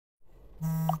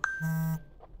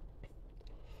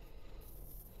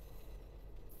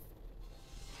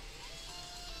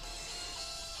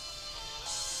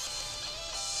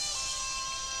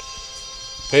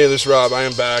Hey, this is Rob. I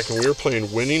am back, and we are playing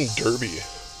Winning Derby.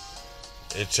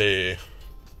 It's a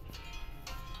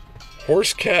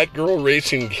horse, cat, girl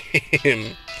racing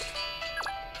game.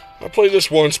 I played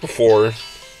this once before.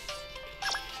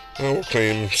 I will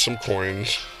claim some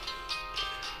coins.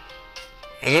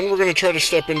 And then we're going to try to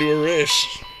step into a race.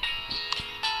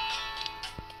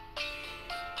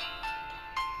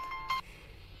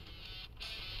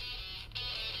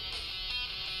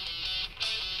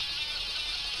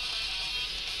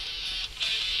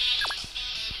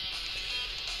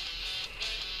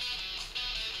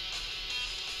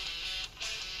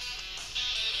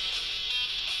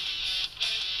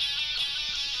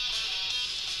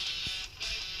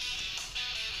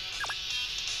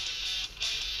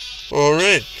 All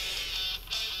right.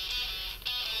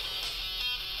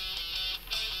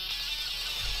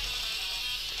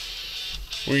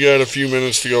 We got a few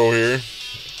minutes to go here.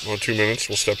 Well, 2 minutes.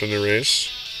 We'll step in the race.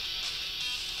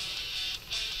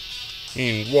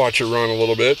 You can watch it run a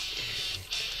little bit.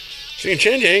 So you can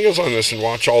change angles on this and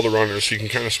watch all the runners, so you can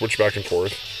kind of switch back and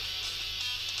forth.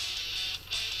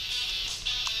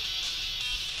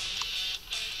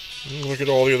 And look at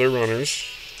all the other runners.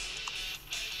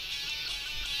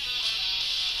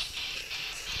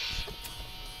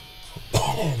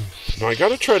 Now I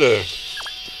gotta try to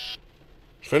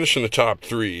finish in the top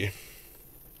 3.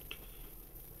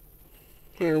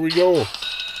 There we go.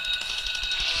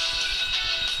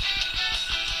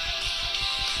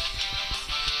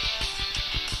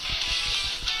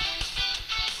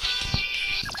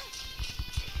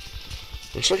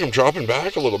 Looks like I'm dropping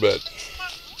back a little bit.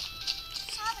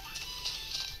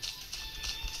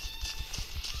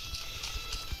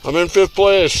 I'm in 5th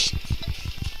place.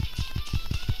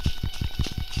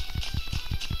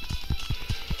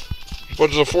 But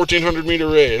it's a 1,400 meter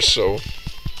race, so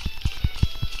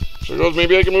it goes.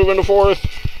 Maybe I can move into 4th.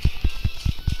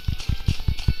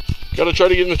 Gotta try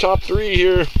to get in the top 3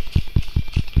 here.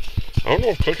 I don't know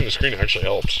if clicking the screen actually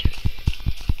helps.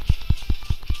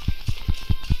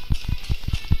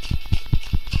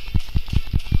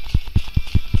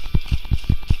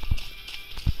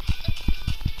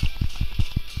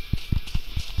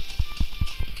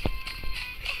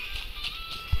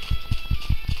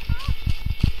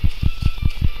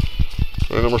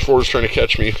 And number 4 is trying to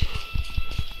catch me.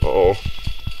 Uh-oh.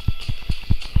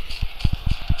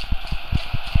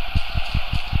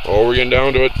 Oh, we're getting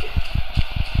down to it.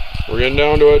 We're getting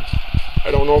down to it.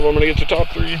 I don't know if I'm going to get to top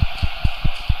 3.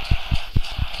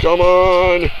 Come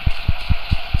on.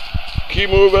 Keep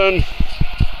moving.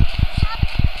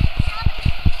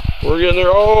 We're getting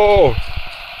there. Oh.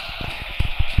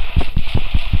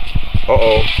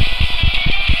 Uh-oh.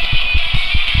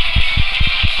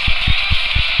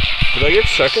 Did I get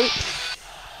 2nd?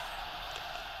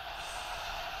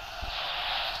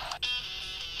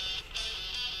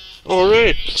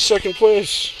 Alright, 2nd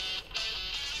place.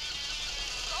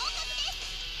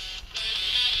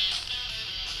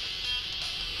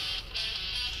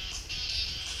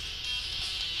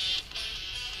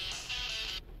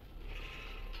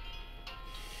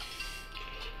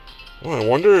 Well, I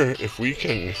wonder if we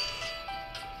can...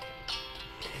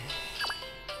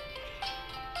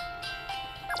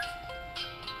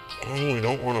 Oh, we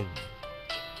don't want to...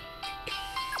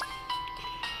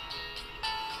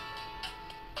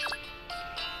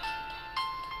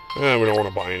 we don't want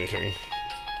to buy anything.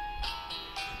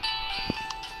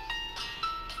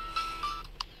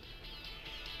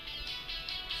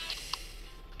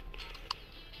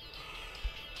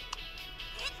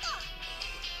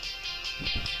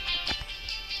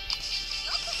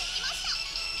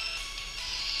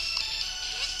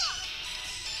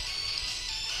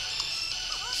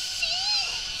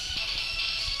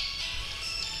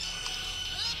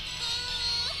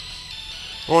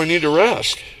 Oh, I need to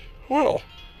rest. Well.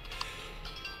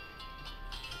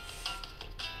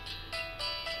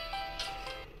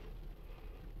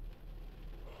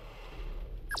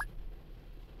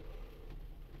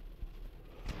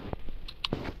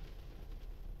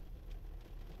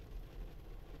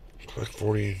 Click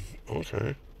 40.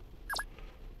 Okay.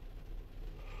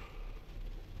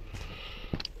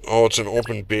 Oh, it's an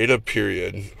open beta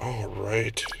period. All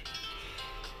right.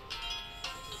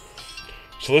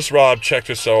 So this is Rob. Check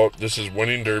this out. This is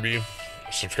Winning Derby.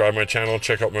 Subscribe to my channel.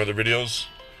 Check out my other videos.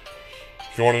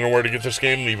 If you want to know where to get this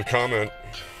game, leave a comment.